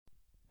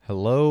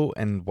Hello,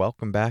 and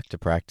welcome back to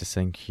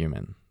Practicing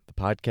Human, the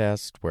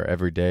podcast where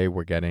every day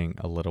we're getting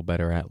a little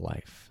better at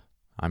life.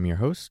 I'm your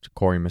host,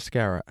 Corey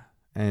Mascara,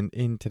 and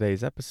in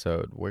today's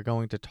episode, we're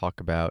going to talk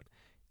about,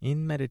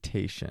 in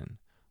meditation,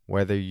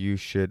 whether you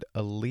should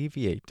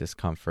alleviate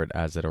discomfort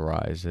as it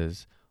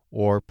arises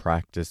or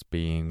practice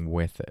being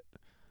with it.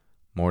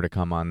 More to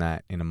come on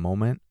that in a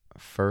moment.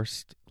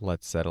 First,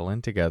 let's settle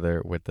in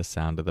together with the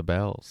sound of the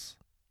bells.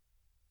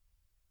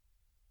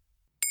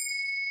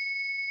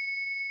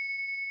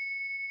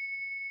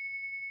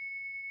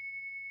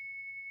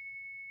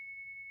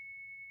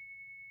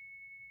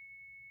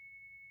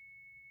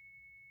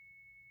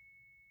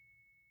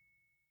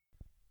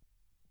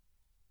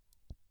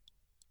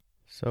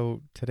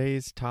 So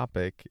today's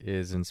topic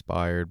is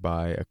inspired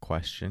by a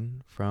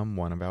question from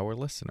one of our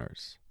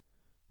listeners.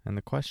 And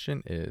the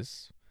question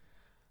is,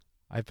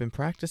 I've been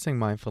practicing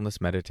mindfulness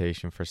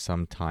meditation for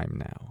some time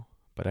now,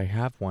 but I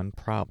have one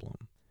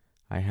problem.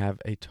 I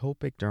have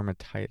atopic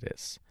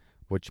dermatitis,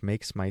 which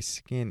makes my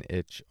skin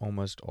itch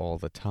almost all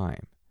the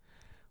time.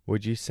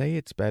 Would you say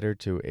it's better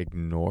to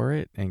ignore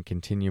it and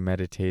continue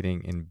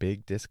meditating in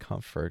big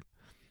discomfort,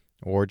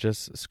 or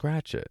just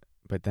scratch it,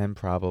 but then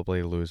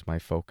probably lose my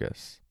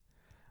focus?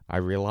 I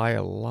rely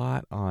a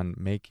lot on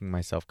making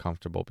myself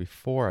comfortable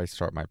before I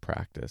start my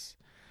practice.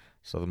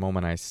 So the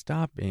moment I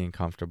stop being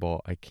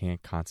comfortable, I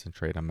can't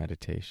concentrate on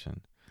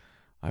meditation.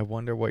 I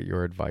wonder what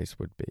your advice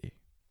would be.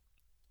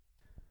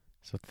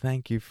 So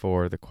thank you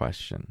for the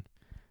question.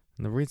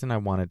 And the reason I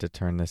wanted to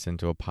turn this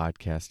into a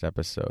podcast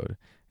episode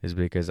is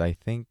because I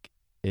think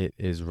it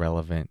is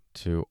relevant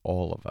to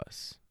all of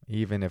us,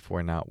 even if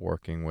we're not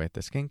working with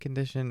a skin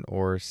condition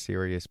or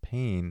serious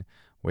pain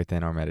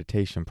within our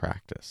meditation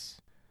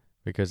practice.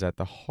 Because at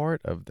the heart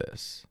of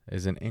this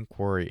is an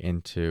inquiry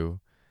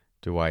into,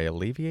 do I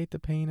alleviate the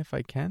pain if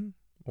I can,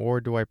 or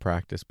do I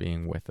practice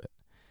being with it?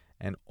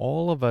 And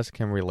all of us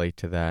can relate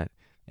to that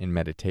in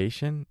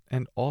meditation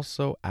and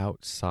also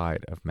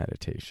outside of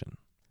meditation.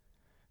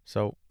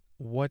 So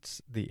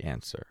what's the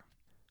answer?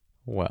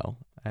 Well,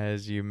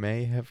 as you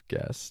may have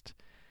guessed,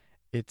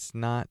 it's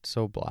not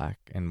so black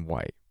and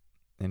white.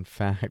 In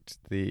fact,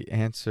 the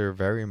answer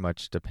very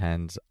much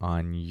depends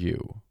on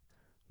you,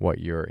 what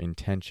your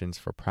intentions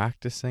for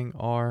practicing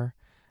are,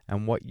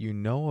 and what you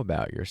know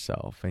about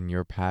yourself and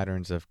your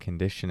patterns of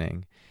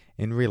conditioning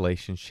in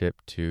relationship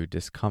to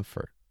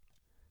discomfort.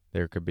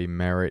 There could be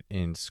merit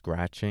in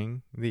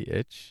scratching the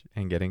itch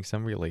and getting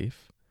some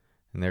relief,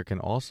 and there can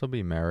also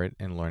be merit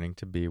in learning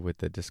to be with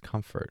the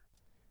discomfort.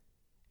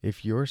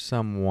 If you're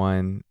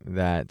someone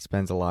that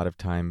spends a lot of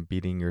time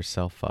beating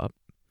yourself up,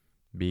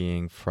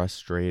 being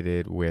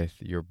frustrated with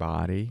your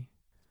body,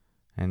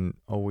 and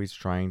always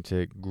trying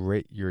to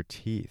grit your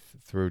teeth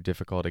through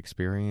difficult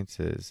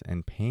experiences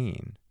and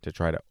pain to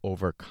try to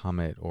overcome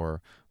it or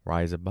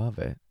rise above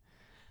it,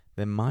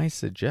 then my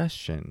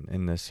suggestion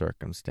in this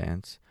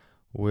circumstance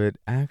would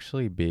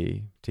actually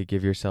be to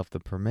give yourself the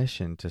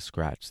permission to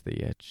scratch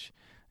the itch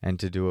and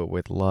to do it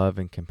with love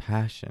and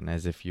compassion,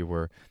 as if you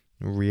were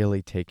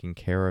really taking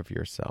care of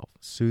yourself,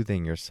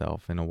 soothing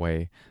yourself in a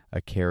way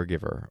a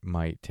caregiver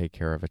might take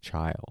care of a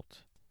child.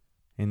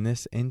 In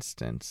this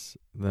instance,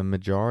 the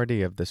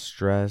majority of the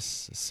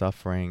stress,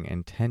 suffering,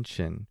 and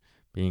tension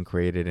being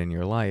created in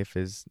your life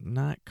is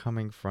not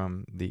coming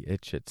from the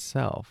itch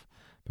itself,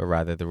 but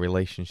rather the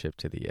relationship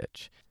to the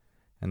itch.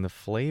 And the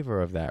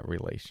flavor of that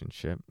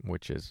relationship,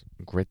 which is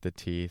grit the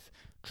teeth,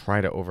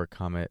 try to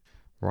overcome it,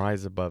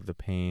 rise above the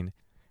pain,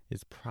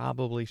 is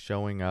probably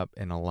showing up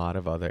in a lot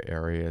of other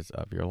areas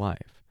of your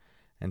life.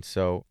 And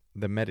so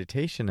the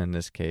meditation in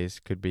this case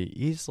could be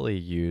easily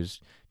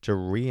used to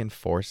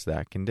reinforce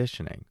that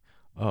conditioning.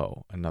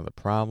 Oh, another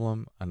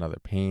problem, another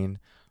pain.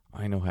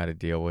 I know how to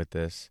deal with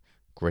this.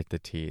 Grit the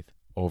teeth,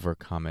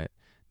 overcome it,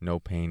 no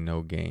pain,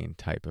 no gain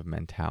type of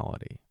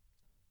mentality.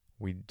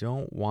 We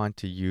don't want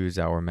to use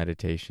our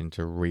meditation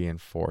to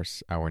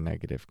reinforce our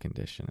negative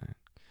conditioning.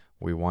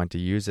 We want to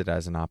use it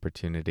as an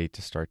opportunity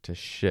to start to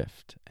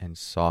shift and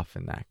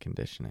soften that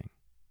conditioning.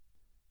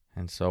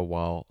 And so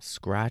while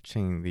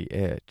scratching the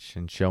itch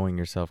and showing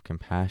yourself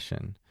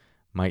compassion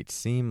might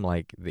seem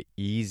like the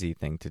easy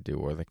thing to do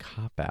or the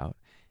cop-out,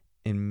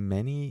 in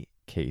many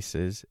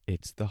cases,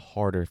 it's the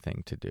harder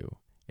thing to do.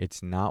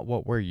 It's not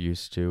what we're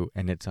used to,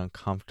 and it's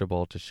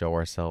uncomfortable to show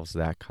ourselves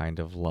that kind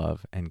of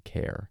love and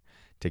care,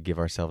 to give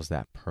ourselves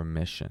that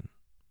permission.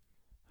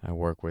 I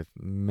work with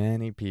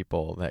many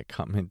people that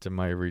come into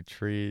my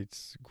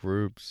retreats,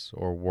 groups,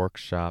 or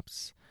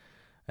workshops,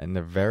 and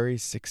they're very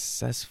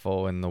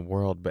successful in the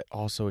world, but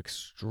also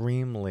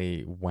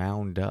extremely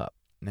wound up.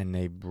 And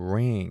they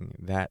bring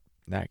that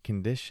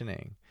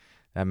conditioning,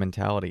 that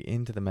mentality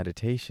into the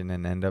meditation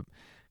and end up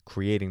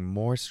creating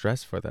more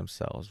stress for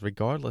themselves,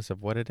 regardless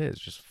of what it is,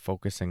 just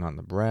focusing on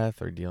the breath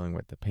or dealing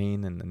with the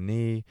pain in the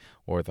knee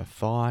or the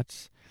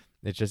thoughts.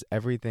 It's just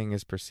everything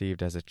is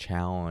perceived as a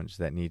challenge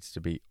that needs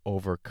to be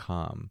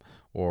overcome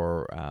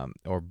or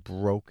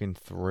broken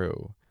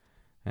through.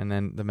 And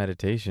then the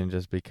meditation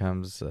just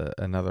becomes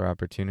another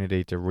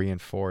opportunity to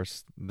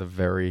reinforce the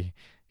very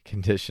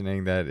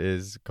conditioning that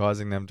is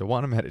causing them to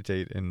want to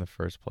meditate in the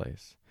first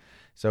place.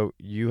 So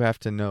you have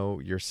to know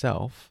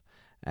yourself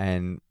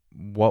and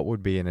what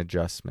would be an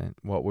adjustment,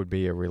 what would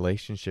be a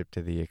relationship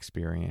to the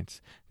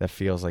experience that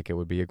feels like it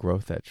would be a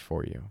growth edge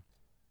for you.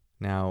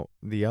 Now,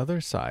 the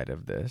other side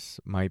of this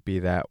might be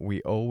that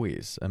we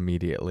always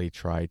immediately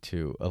try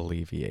to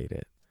alleviate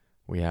it.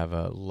 We have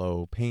a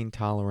low pain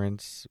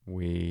tolerance.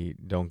 We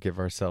don't give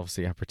ourselves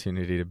the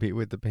opportunity to be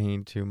with the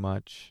pain too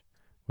much.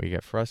 We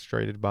get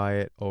frustrated by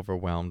it,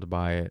 overwhelmed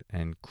by it,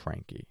 and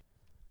cranky.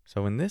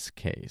 So in this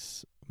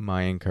case,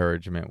 my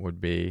encouragement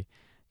would be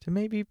to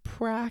maybe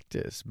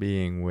practice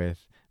being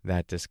with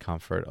that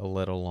discomfort a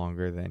little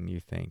longer than you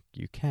think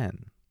you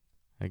can.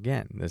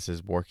 Again, this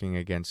is working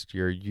against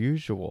your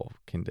usual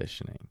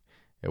conditioning.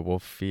 It will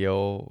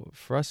feel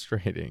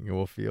frustrating. It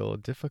will feel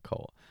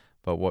difficult.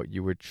 But what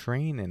you would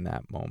train in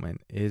that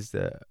moment is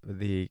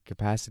the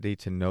capacity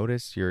to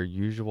notice your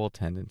usual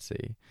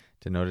tendency,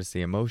 to notice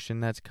the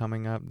emotion that's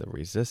coming up, the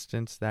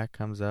resistance that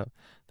comes up,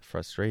 the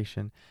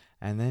frustration,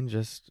 and then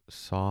just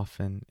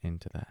soften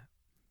into that.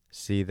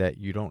 See that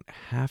you don't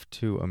have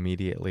to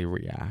immediately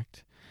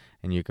react,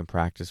 and you can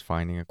practice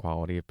finding a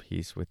quality of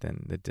peace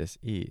within the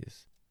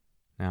dis-ease.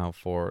 Now,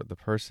 for the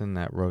person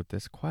that wrote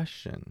this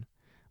question,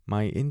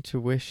 my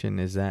intuition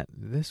is that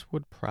this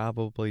would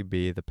probably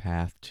be the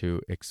path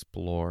to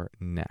explore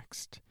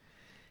next,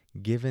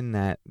 given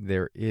that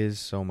there is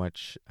so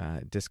much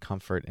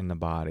discomfort in the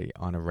body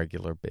on a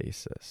regular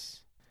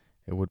basis.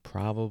 It would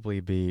probably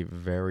be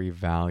very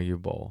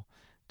valuable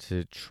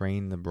to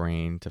train the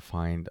brain to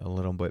find a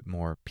little bit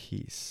more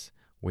peace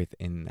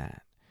within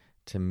that,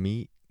 to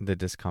meet the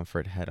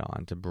discomfort head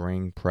on, to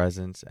bring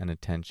presence and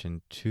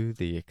attention to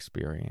the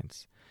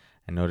experience,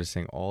 and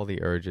noticing all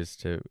the urges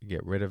to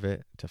get rid of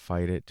it, to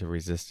fight it, to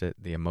resist it,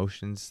 the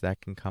emotions that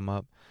can come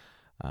up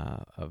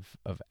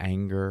of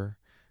anger,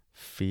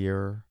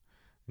 fear,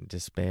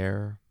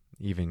 despair,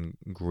 even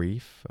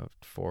grief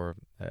for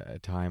a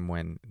time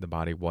when the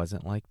body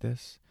wasn't like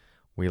this.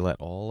 We let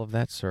all of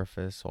that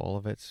surface, all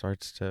of it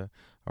starts to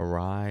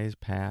arise,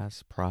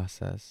 pass,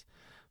 process,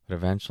 but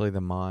eventually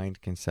the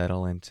mind can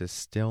settle into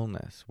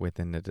stillness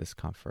within the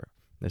discomfort.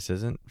 This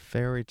isn't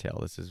fairy tale.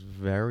 This is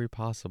very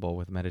possible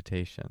with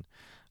meditation.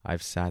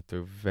 I've sat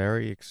through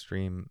very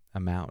extreme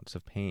amounts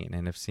of pain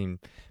and have seen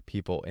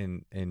people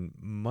in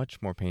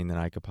much more pain than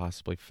I could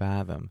possibly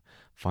fathom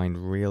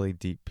find really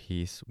deep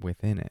peace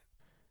within it.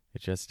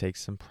 It just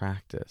takes some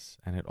practice,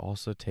 and it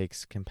also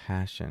takes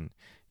compassion.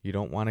 You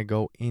don't want to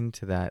go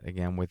into that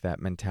again with that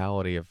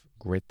mentality of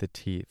grit the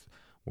teeth.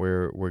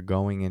 We're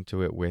going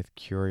into it with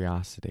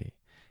curiosity.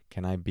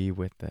 Can I be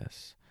with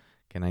this?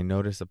 Can I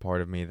notice a part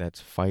of me that's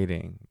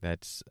fighting,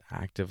 that's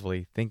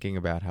actively thinking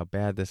about how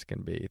bad this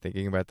can be,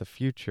 thinking about the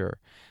future,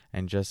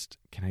 and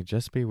can I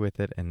just be with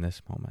it in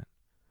this moment,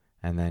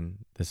 and then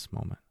this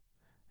moment,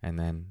 and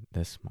then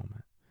this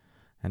moment?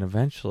 And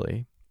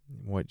eventually,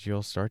 what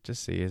you'll start to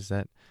see is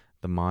that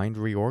the mind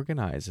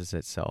reorganizes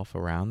itself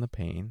around the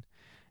pain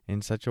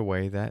in such a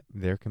way that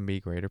there can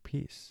be greater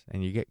peace,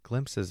 and you get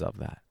glimpses of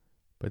that.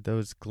 But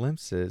those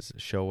glimpses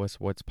show us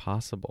what's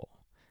possible.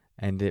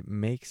 And it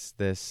makes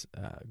this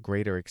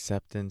greater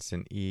acceptance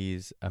and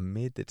ease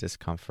amid the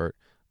discomfort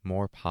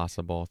more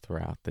possible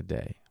throughout the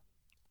day.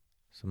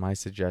 So my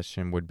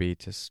suggestion would be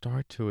to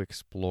start to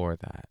explore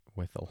that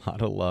with a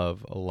lot of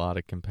love, a lot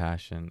of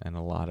compassion, and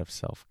a lot of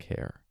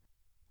self-care.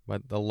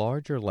 But the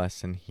larger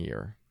lesson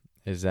here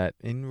is that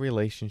in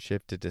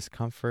relationship to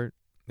discomfort,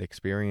 the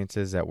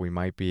experiences that we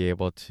might be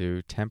able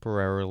to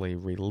temporarily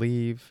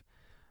relieve,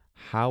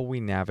 how we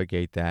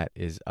navigate that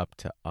is up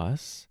to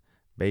us,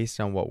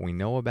 based on what we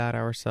know about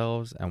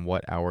ourselves and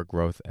what our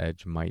growth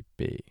edge might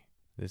be.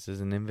 This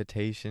is an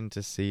invitation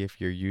to see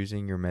if you're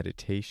using your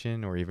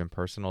meditation or even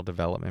personal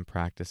development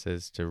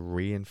practices to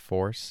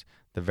reinforce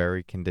the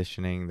very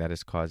conditioning that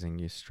is causing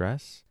you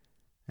stress,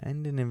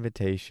 and an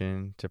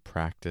invitation to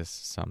practice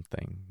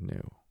something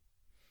new.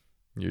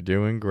 You're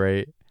doing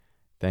great.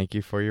 Thank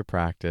you for your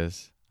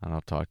practice, and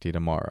I'll talk to you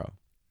tomorrow.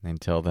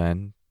 Until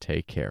then,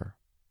 take care.